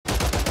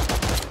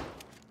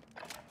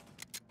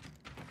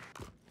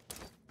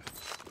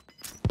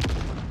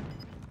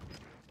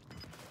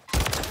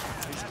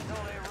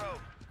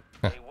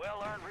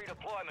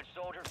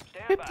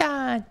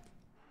Krypton!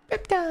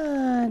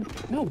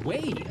 Krypton! No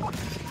way!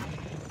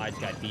 I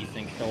just got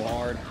desynced so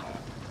hard.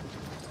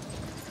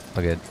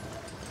 All good.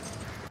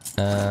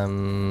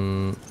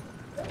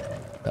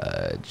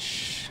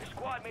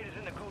 Squad mate is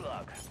in the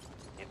gulag.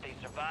 If they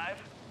survive,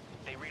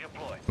 they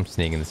redeploy. I'm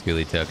sneaking the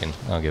schoolie token.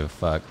 I don't give a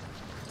fuck.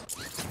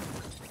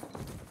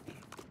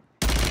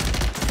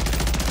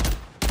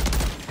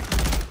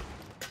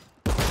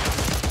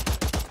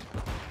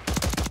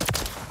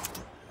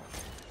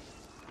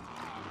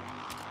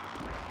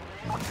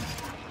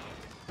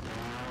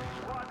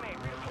 Squad mate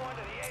redeploying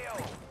to the AO.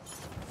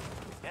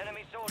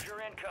 Enemy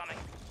soldier incoming.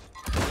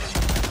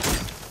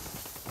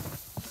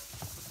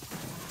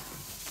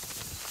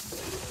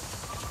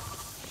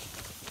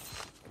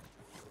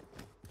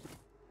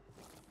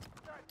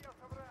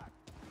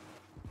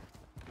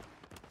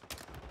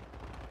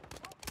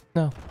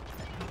 No.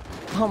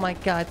 Oh my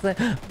god. Don't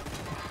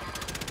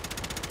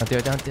do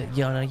it. Don't do it.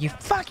 Yo, no, you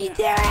fucking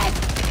do it!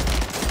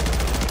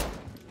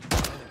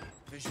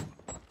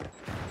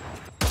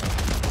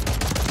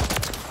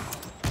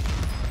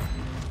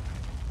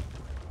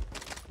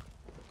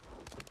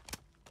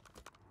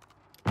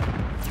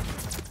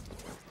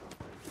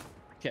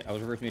 Shit, I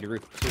was reversing me to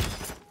roof.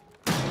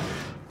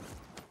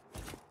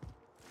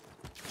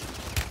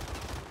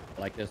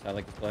 I like this. I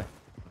like this play.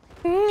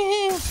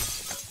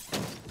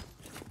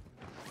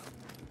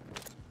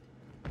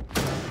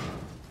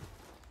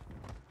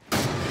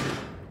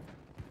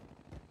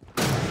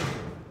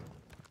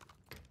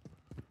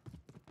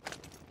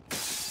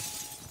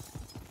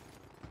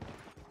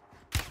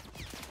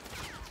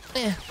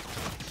 Yeah.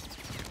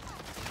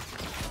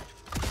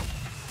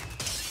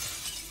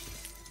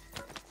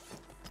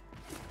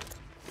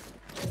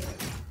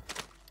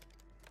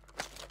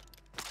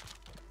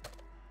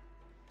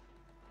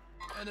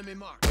 Enemy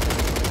mark.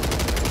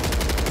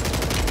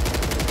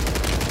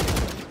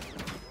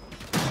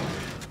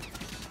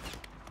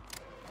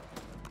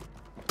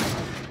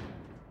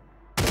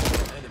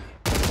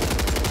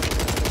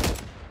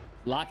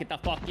 Lock it the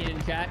fuck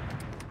in, chat.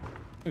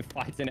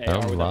 Fights in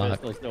AR with a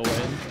pistol still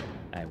wins.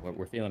 Hey,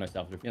 we're feeling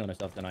ourselves. We're feeling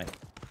ourselves tonight.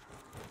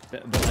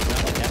 But like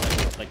not like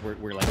that. Like we're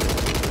feeling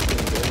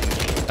good in the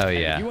game. Oh And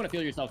yeah. if you want to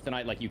feel yourself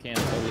tonight, like you can,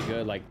 it's totally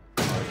good. Like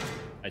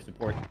I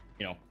support,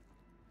 you know.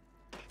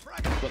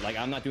 But like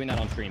I'm not doing that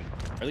on stream,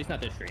 or at least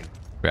not this stream.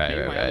 Right, Maybe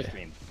right, my right. other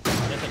stream.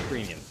 That's like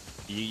premium.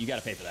 You got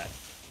to pay for that.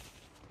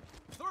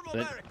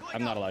 But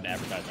I'm not allowed to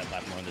advertise that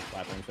platform on this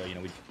platform, so you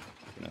know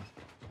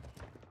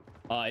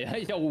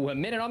so a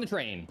minute on the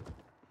train.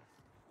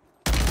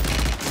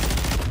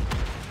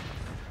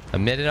 A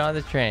minute on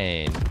the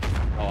train.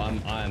 Oh,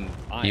 I'm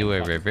You were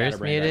fucking reverse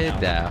scatterbrained muted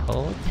right now. the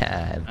whole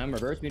time. I'm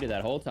reverse muted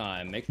that whole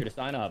time. Make sure to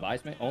sign up.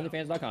 IceMan,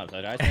 onlyfans.com.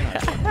 IceMan.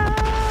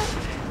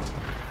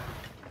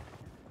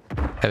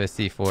 Have a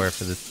C4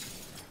 for this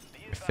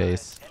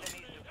face.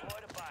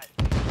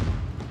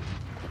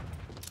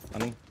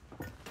 Coming.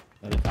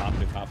 The top of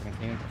the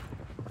team.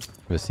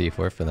 Have a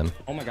C4 for them.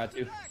 Oh my god,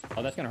 too.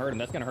 Oh, that's gonna hurt him.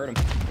 That's gonna hurt him.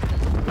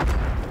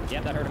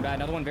 Yep, that hurt him bad.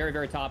 Another one very,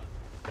 very top.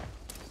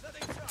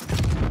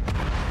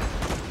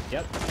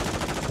 Yep.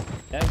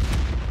 Yep.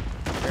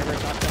 Very, very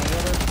top down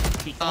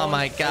river. Oh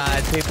my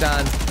god, taped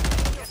on.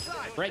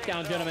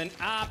 Breakdown, gentlemen.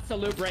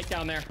 Absolute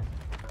breakdown there.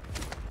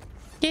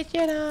 Get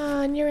it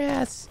on your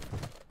ass.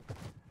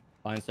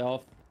 Find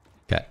self.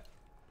 Okay.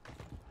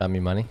 Got me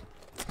money.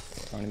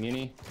 Found a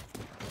muni.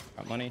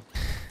 Got money.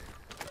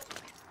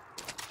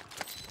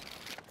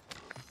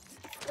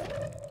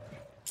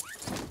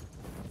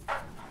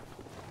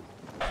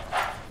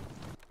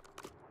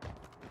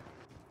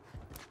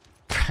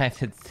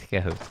 Private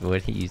scopes.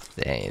 What are you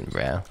saying,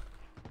 bro?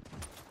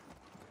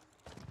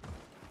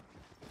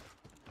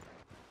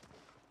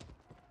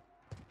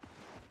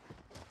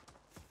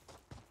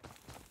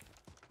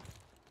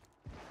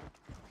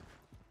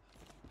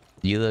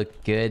 You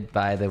look good,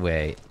 by the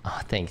way.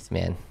 Oh, thanks,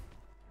 man.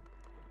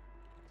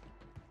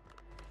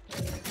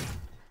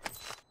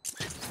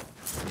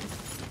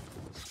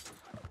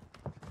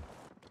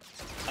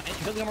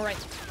 Building on my right.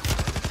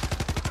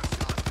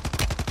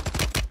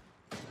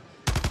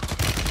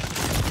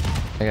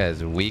 That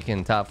guy's weak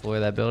in top floor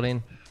of that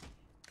building.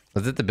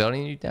 Was it the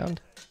building you downed?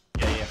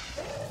 Yeah.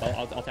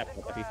 I'll tap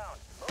it.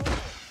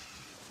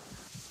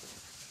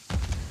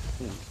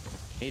 Ooh,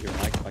 hater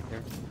like back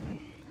there.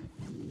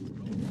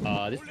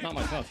 This is not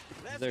my smoke.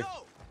 There.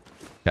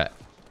 Okay.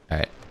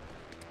 Alright.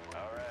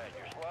 Alright,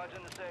 your squad's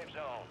in the safe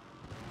zone.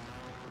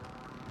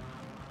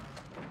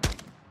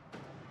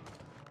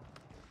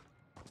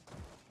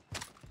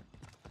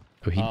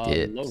 Oh, he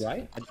did. Low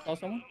right. I just saw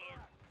someone.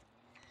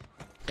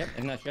 Yep,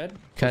 in that shed.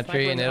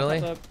 Country in Sniper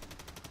Italy?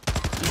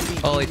 Easy,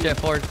 Holy easy. shit,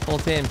 full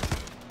team.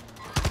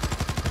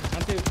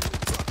 On two.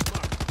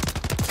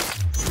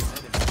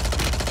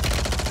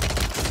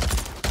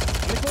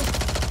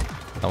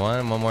 I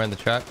want one more in the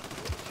truck.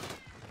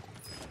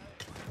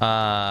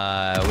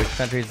 Which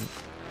countries?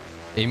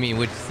 You mean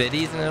which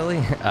cities in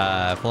Italy?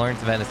 Florence,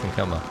 Venice, and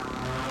Como.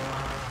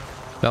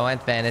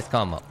 Florence, Venice,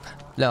 Como.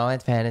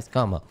 Florence, Venice,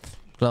 Como.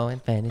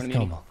 Florence, Venice,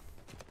 Como.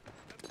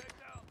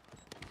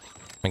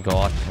 my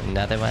god,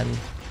 another one.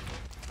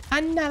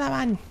 Another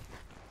one.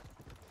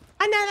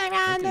 Another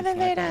round of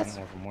invaders.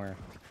 From where?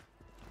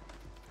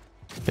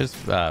 There's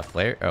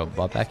flare. Oh,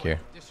 ball back here.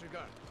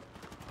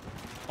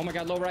 Oh my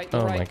god, low right. Oh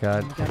Low right. my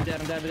god. I'm dead.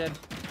 I'm dead.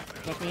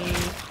 Smoke me.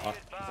 Oh,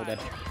 so dead.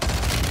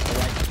 Low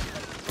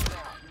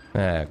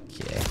right.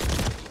 Okay.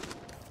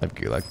 Love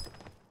gulag.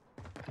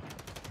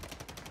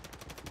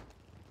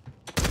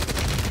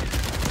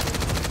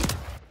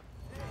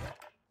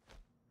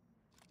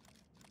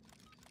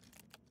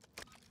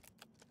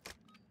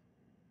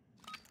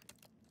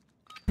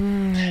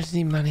 There's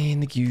the money in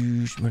the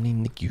goose, money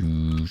in the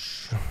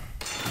goose.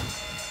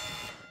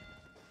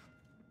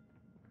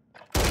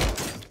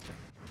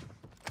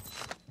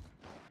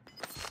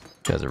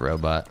 Guy's a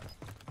robot.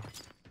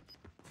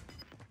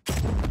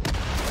 Stand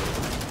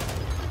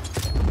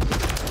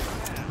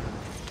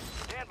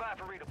by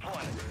for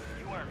redeployment.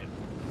 You earned it.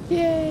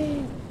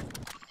 Yay!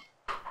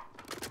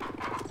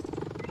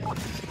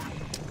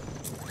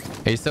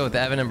 Are you still with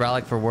Evan and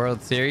Brolic for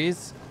World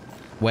Series?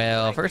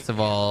 Well, first of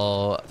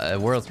all,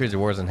 World Series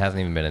of Warzone hasn't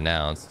even been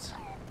announced.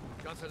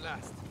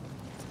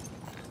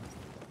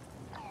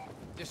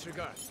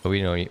 But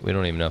we don't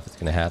even know if it's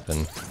gonna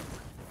happen.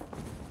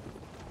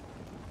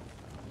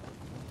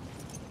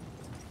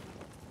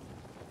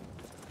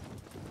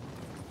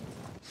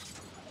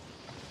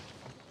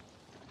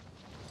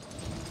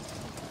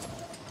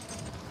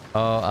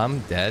 Oh, I'm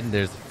dead.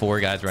 There's 4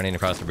 guys running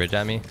across the bridge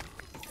at me.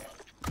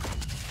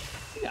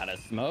 You got a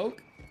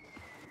smoke?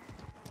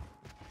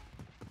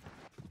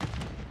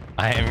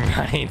 I am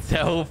running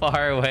so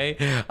far away.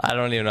 I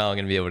don't even know how I'm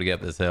gonna be able to get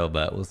up this hill,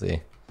 but we'll see.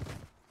 I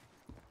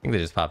think they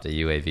just popped a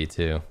UAV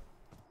too.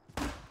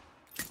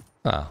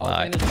 Oh,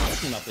 I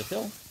just up this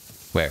hill.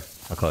 Where?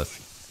 How close?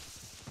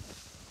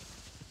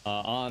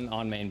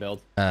 On main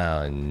build.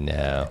 Oh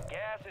no.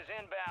 Gas is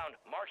inbound,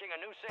 marking a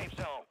new safe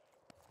zone.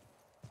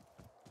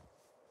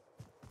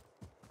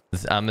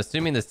 I'm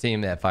assuming this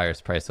team that fires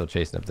is probably still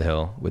chasing up the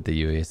hill with the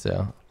UE,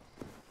 so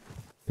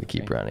we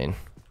keep running.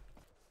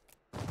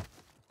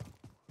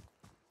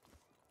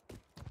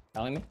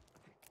 Telling me?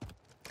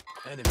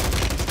 Enemy.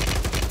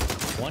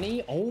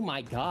 20? Oh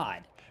my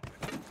god.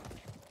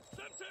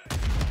 It's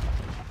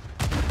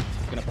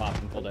gonna pop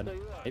and pull dead.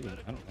 Maybe.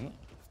 I don't know.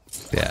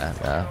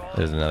 Yeah,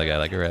 there's another guy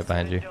like right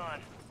behind you.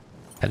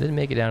 I didn't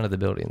make it down to the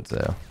building,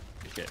 so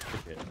Shit.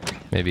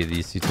 maybe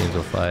these 2 teams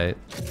will fight.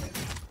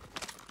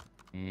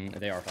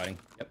 They are fighting.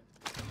 Yep.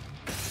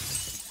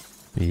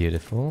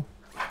 Beautiful.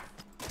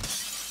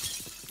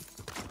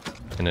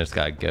 And there's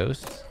got a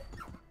ghost.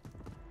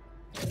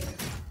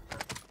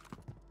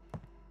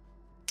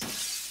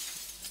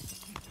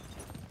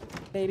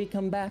 Baby,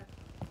 come back.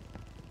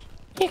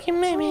 You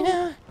can make me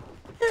now.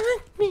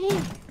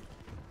 Me.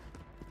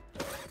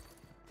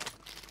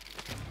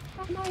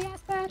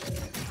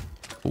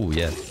 Oh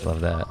yes,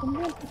 love that.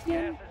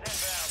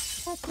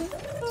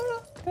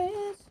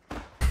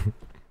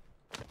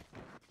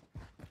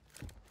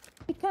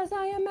 Because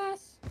I am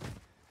ass.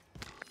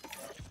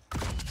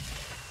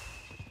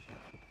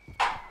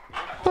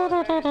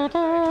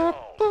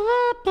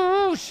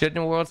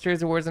 Shouldn't World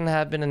Series of Warzone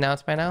have been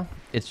announced by now?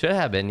 It should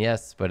have been,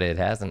 yes, but it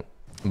hasn't.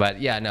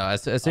 But yeah, no,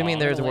 assuming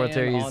there's a World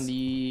Series. On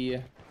the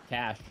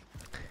cash.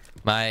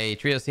 My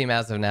trio team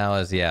as of now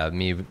is, yeah,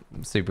 me,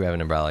 Super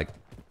Evan, and Brolic.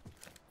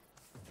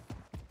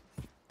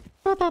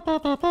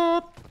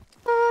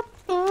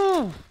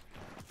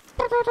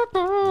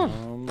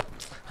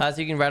 So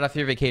you can write off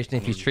your vacation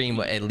if you stream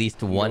at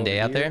least one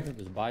day out there.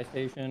 There's a buy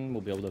station.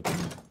 We'll be able to.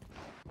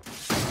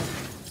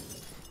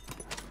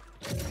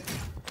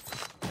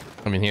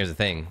 I mean, here's the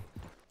thing.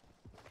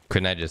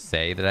 Couldn't I just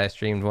say that I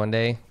streamed one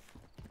day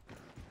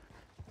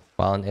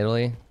while in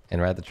Italy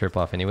and write the trip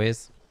off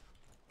anyways?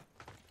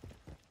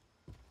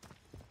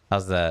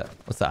 How's that?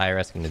 What's the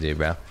IRS gonna do,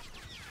 bro?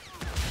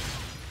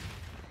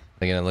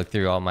 They're gonna look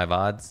through all my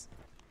VODs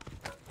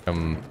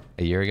from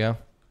a year ago?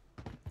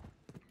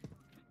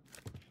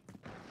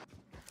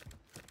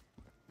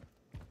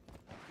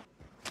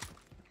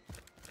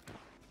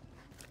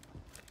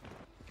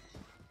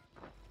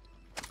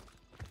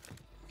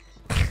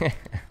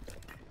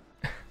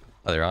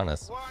 Oh, they're on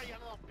us.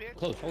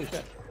 Close. Holy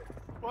shit.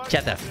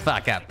 Shut the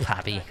fuck up,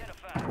 Poppy.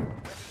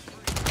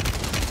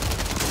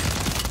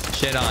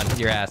 Shit on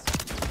your ass.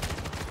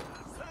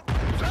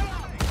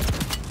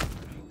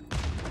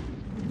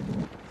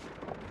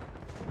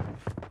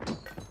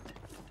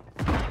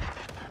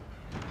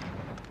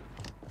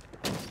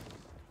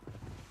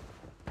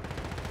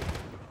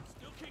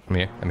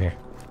 I'm here.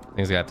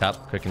 Things got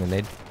top, cooking the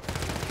nade.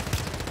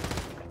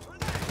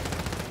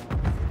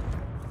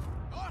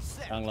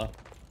 Down low.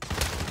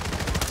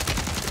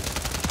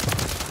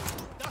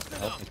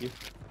 Oh, thank you.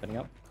 Setting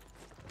up.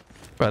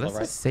 Bro, that's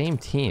the same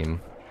team.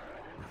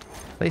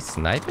 Are they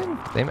sniping?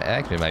 They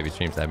actually might be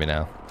stream sniping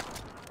now.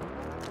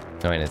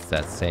 Knowing it's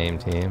that same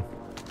team.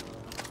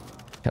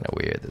 Kind of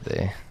weird that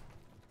they...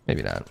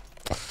 Maybe not.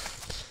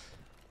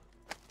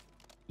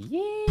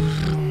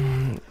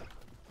 Yeah.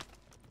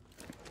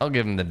 I'll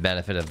give them the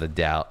benefit of the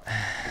doubt.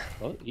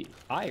 Well,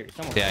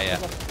 someone. Yeah.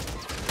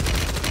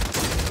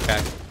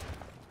 Crack.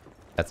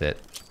 That's it.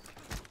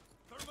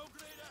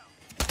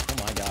 Oh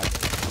my god.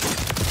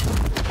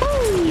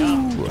 Woo! Yeah.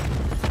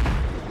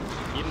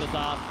 Give him the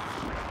sauce.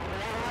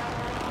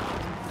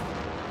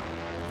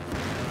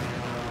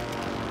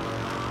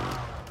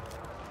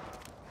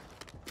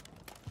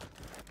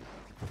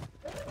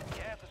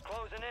 Gas is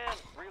closing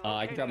in.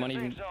 I can drop money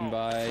you can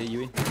buy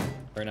Yui.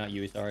 Or not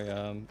Yui, sorry,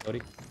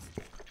 Cody.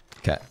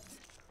 Okay.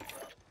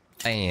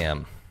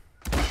 Bam.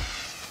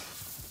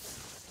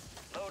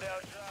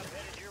 Loadout drop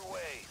headed your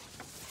way.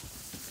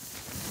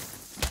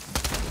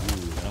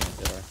 Ooh, that almost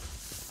hit her.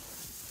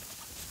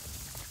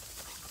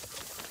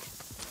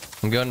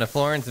 I'm going to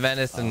Florence,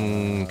 Venice,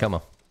 and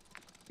Como.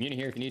 Muni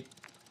here if you need.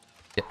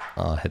 Yeah,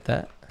 I'll hit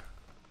that.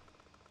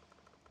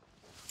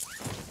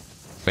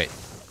 Wait.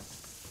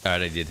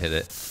 Alright, I did hit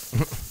it.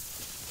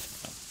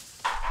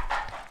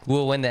 Who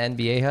will win the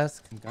NBA,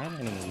 Husk? I'm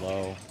grinding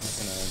low.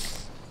 I'm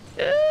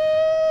gonna...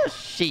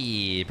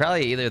 She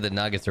probably either the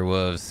Nuggets or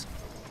Wolves.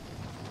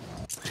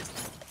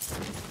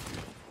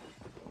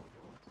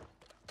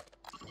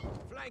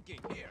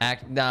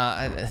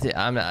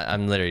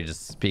 I'm literally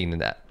just speaking to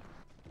that.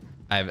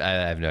 I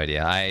have no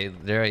idea. I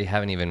literally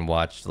haven't even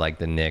watched like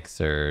the Knicks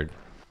or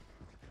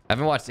I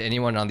haven't watched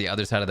anyone on the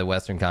other side of the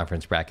Western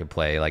Conference bracket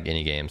play like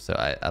any game, so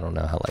I don't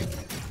know how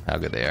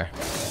good they are.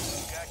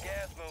 Got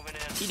gas moving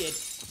in. He did.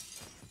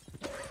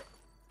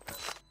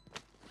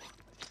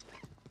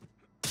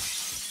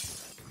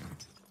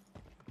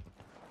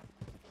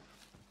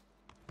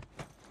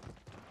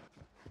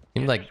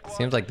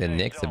 Seems like the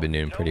Knicks have been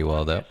doing pretty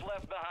well though.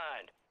 Left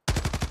behind.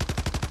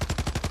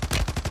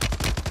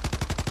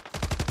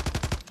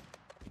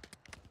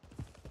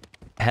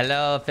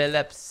 Hello,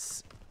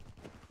 Phillips.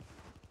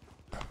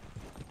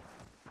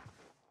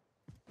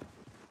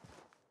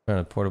 Run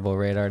a portable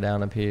radar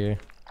down up here.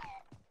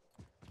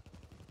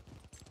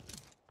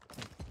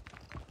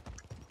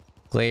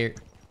 Clear.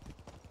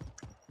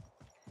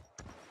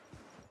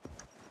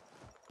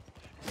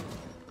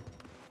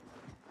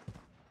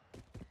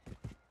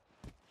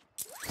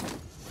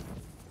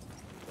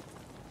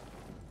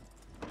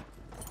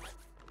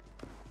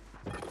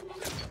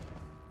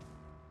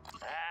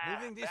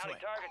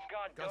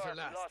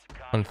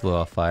 One flew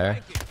off fire.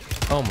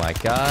 Oh my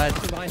god.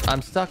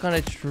 I'm stuck on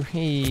a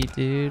tree,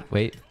 dude.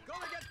 Wait.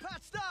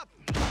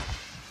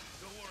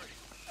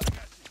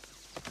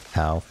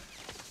 How?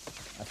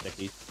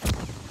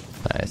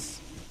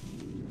 Nice.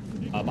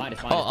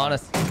 Oh,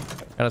 honest.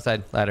 Right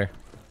outside. Ladder.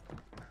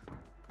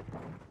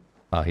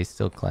 Oh, he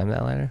still climbed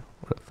that ladder?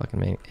 What a fucking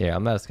man. Yeah,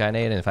 I'm out of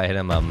Skynade, and if I hit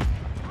him,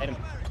 Hit him.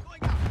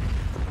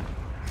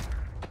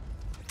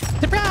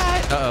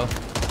 Surprise! Uh-oh.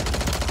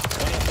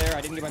 One up there.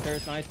 I didn't get my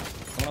parents nice.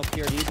 Someone else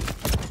PRD'd.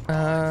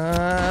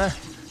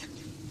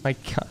 My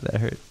god, that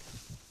hurt.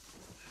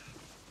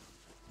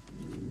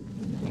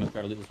 I'm gonna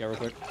try to loot this guy real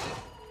quick.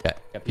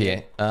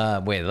 Okay, PA.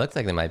 Wait, it looks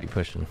like they might be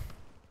pushing.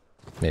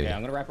 Maybe. Yeah,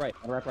 I'm gonna wrap right.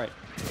 I'm gonna wrap right.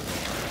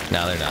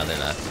 No, they're not. They're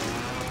not.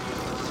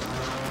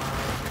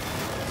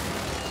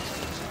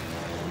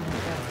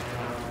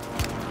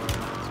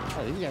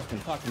 Oh, these guys can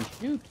fucking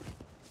shoot.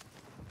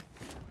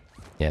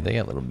 Yeah, they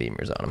got little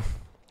beamers on them.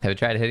 Have you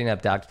tried hitting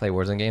up Doc to play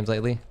Warzone games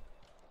lately?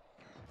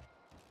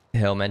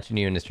 He'll mention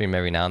you in the stream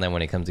every now and then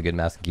when it comes to good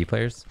mouse and key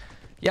players.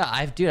 Yeah,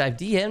 I've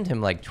DM'd him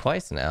like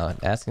twice now,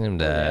 asking him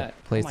to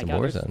play some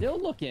Warzone. Still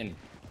looking.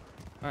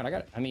 All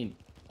right,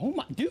 oh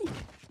my, dude.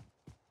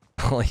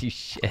 Holy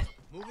shit.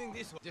 Moving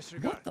this way.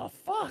 Disregard. What the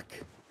fuck?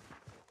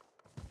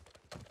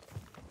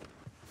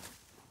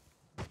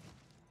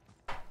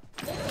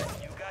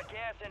 You got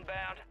gas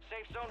inbound.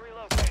 Safe zone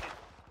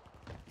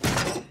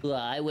relocated. Well,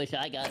 I wish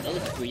I got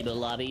those streamer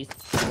lobbies.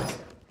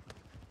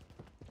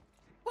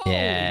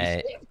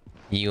 Yeah,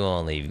 you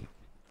only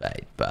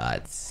fight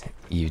bots.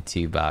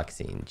 YouTube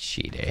boxing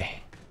cheater.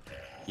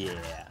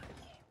 Yeah.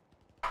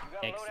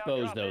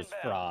 Expose those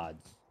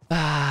frauds.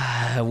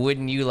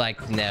 Wouldn't you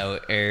like to know,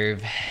 Irv?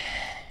 Be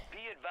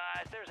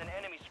advised, there's an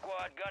enemy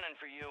squad gunning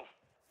for you.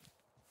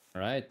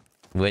 All right.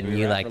 Wouldn't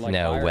you like to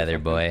know, Weather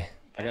Boy?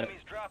 I got it.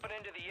 Enemies dropping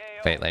into the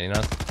AO. Wait, landing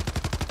on?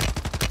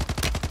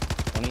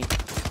 20.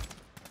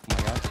 Oh my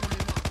god.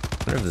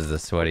 I wonder if this is a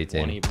sweaty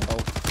team. 20. Oh.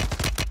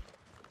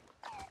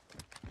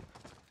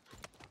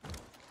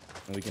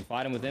 And we can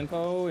fight him with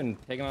info and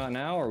take him out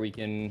now, or we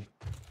can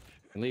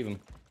leave him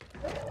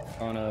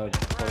on a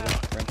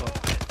rental.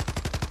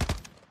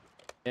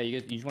 Yeah,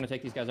 you just want to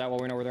take these guys out while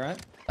we know where they're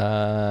at?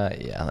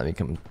 Yeah. Let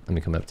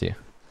me come up to you.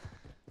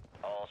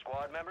 All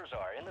squad members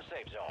are in the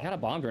safe zone. I got a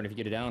bomb drone if you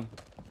get it down.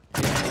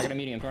 I got a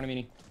meeting. I'm throwing a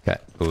meeting. Okay.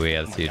 Oh yeah,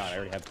 Oh that's my huge. god, I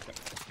already have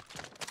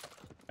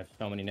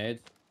so many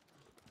nades.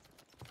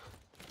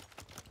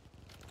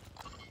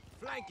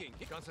 Flanking.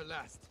 Guns are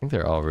last. I think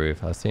they're all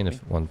roof. I was seeing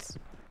if once.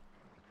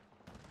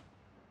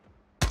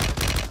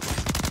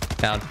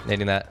 Down,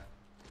 nading that.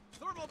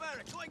 Thermal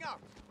barrack going out.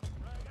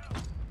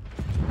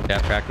 Yeah,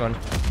 cracked one.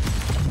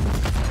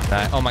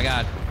 Oh my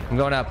god, I'm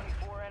going up.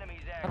 4 enemies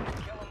active.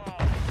 Kill them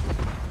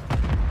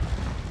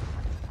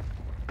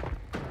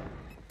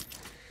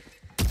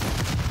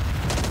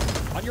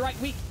all. On your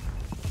right, weak.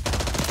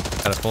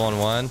 Got a full on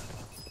one.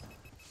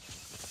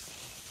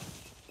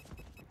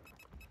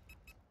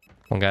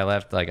 One guy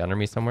left, like under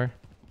me somewhere.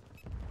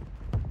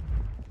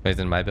 He's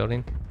in my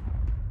building.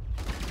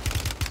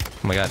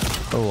 Oh my god.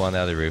 Oh, on the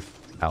other roof.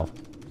 Ow.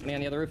 Me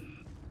on the other roof.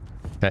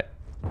 Okay.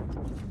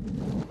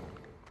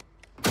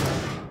 I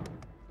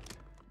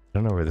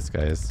don't know where this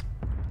guy is.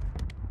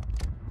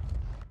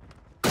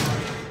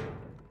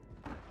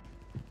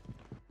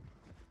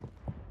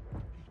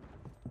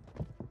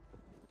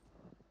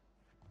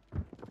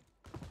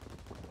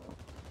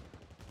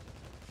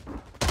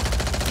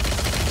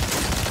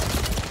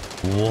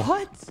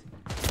 What?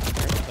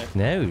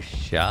 No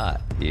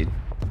shot, dude.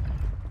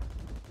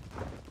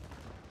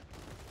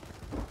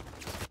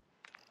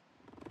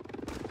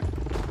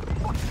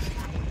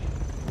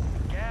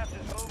 Gas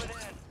is moving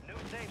in. New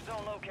safe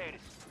zone located.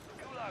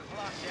 Gulag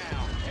locked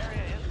down.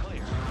 Area is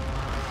clear.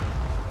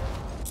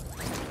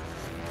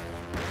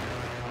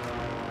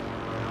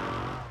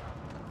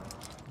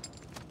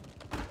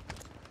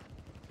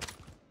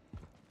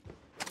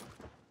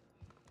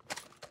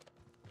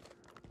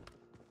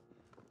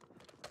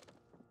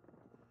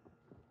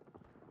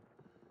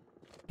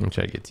 I'm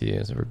trying to get to you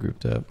as we're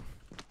grouped up.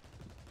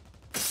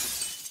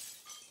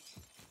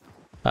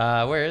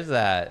 Where is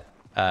that?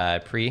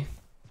 Pre? Gas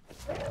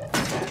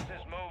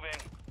is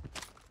moving.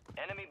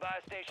 Enemy buy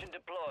station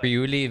deployed.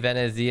 Friuli,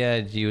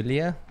 Venezia,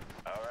 Giulia?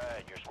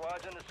 Alright, your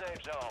squad's in the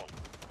safe zone.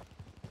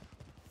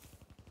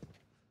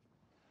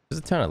 There's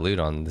a ton of loot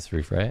on this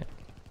roof, right?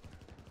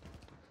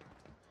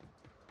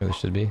 Or there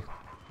should be.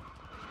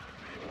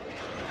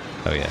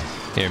 Oh yeah.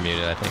 You're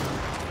muted, I think.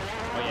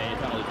 Oh yeah, you're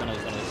tunnel.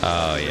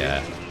 Oh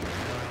yeah.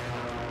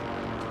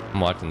 I'm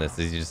watching this.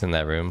 Is he just in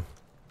that room?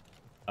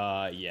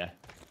 Yeah.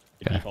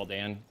 If Okay. you call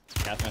Dan,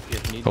 gas mask here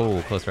if you need.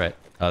 Oh, close right.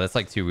 Oh, that's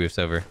like 2 roofs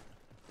over.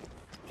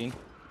 Is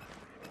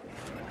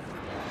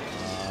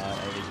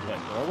what,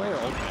 doorway or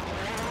ultimate?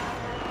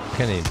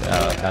 I need.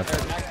 Back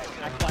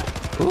flat.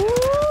 Ooh!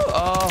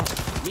 Oh!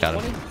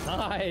 Got him.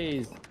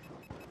 Nice.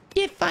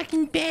 Get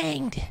fucking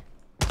banged.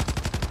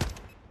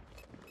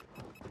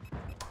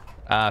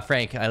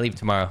 Frank, I leave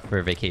tomorrow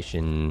for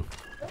vacation.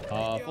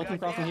 Fulton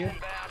crossing here.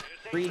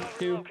 3,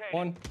 2,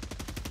 1.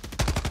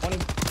 20.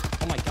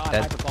 Oh my god,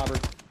 Dead. hyper.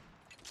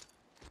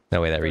 No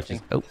way that reaches.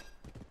 Oh.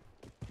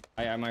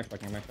 I'm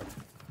expecting.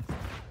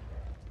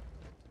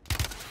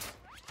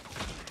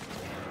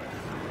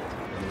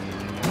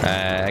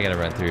 I gotta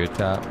run through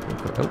top.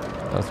 Oh,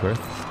 that was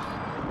worth.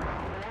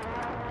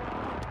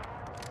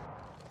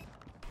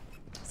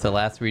 It's the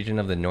last region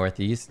of the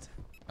Northeast.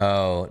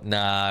 Oh,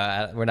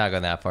 nah, we're not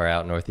going that far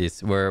out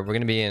northeast. We're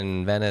gonna be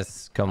in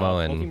Venice, Como, Full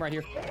and team right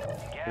here.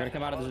 They're gonna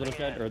come out of this little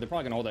shed, or they're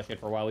probably gonna hold that shed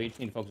for a while. We just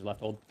need to focus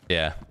left hold.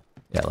 yeah,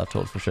 left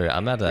hold for sure.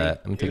 I'm gonna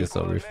take this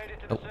little roof. Made it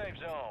to Oh, the safe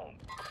zone. all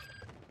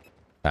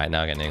right,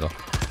 now I got an angle.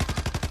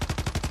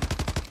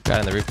 Got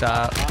on the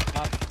rooftop.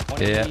 Top,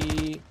 20.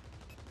 Yeah.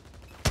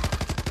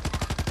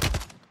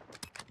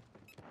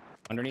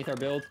 Underneath our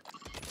build,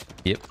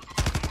 Yep.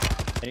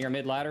 hitting our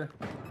mid ladder.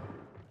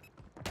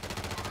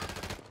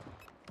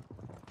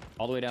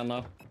 All the way down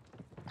low.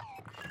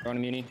 Throwing a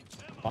muni.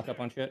 Lock up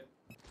on shit.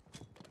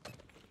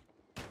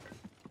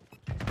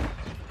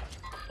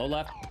 Low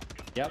left.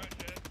 Yep.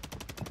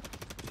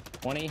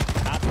 20.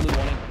 Absolute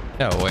 20.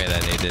 No way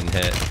that nade didn't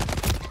hit.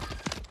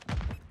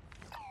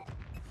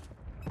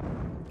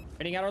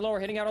 Hitting out our lower.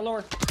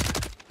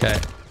 Okay.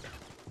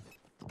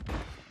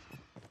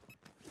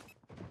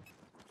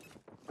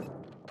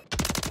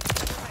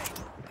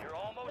 You're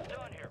almost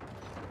done here.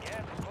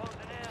 Gas is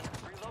closing in.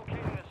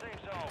 Relocating the safe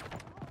zone.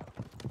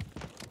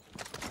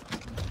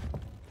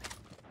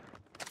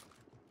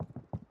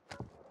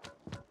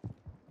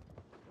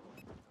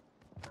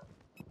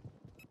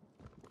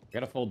 We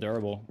got a full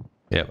durable.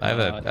 Yep, I have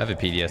a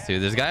PDS too.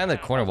 There's a guy on the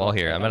corner wall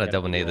here. I'm gonna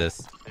double nade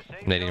this.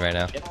 I'm nading right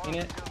now. Yep, seen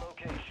it.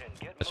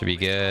 That should be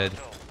good.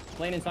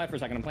 Playing inside for a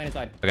second. I'm playing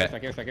inside. Okay.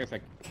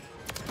 Airstrike.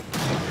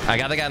 I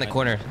got the guy in the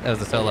corner. That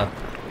was a solo. Nice.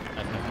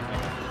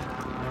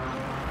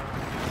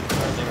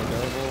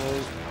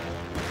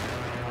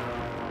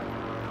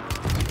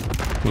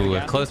 Ooh,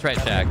 a close right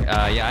shack.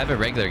 Yeah, I have a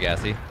regular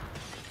gassy.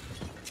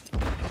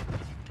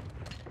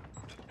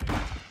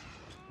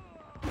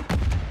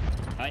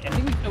 I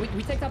think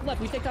we take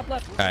top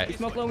left. All right. We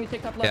smoke low and we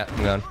take top Yeah, left.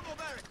 I'm going. Thermal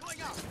barracks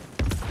going out.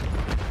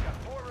 Got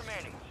 4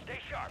 remaining. Stay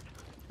sharp.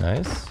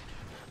 Nice.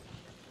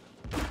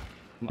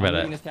 I'm Right moving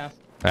at- this calf.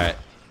 All right.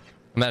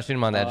 I'm not shooting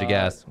him on the edge of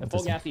gas. A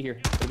full gassy here.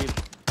 It'll be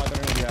probably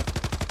better than you have.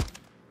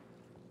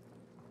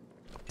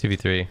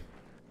 2v3.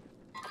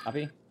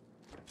 Copy.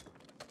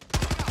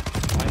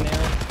 Mine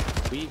there.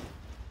 Weak.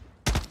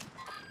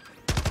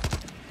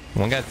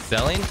 One guy's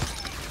selling.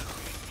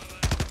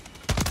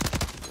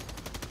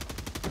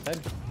 Dead.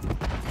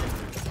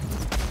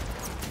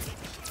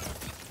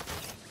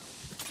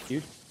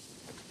 Huge.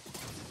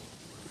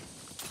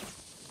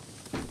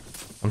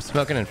 I'm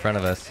smoking in front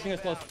of us. I think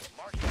it's close.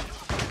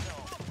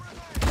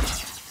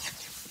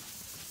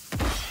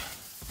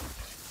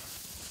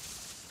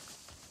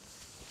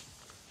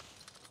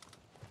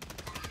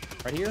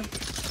 Right here.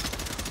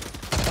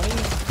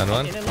 On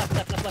one? And then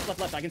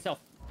left. I can self.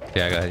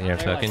 Yeah, go ahead. You're There,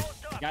 smoking.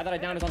 left. Guy that I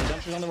downed is on the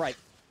dumpsters on the right.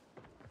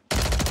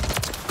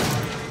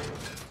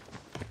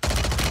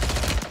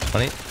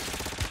 20.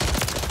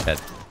 Dead.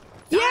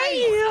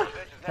 Yeah!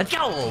 Let's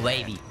go,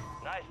 baby.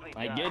 Nicely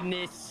My done.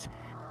 goodness.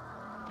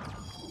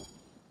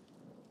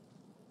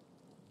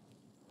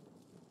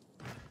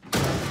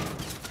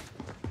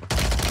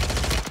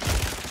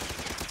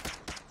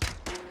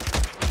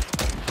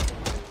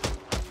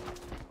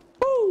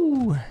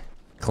 Woo!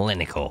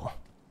 Clinical.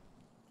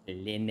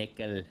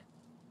 Clinical.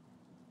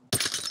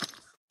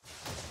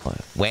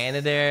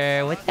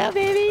 Wanader, what's up,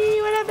 baby?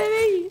 What up,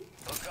 baby?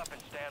 Hook up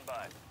and stand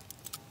by.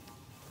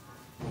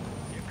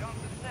 Here comes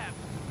the snap.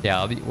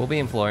 Yeah, we'll be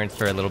in Florence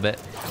for a little bit.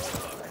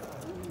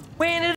 Wanader.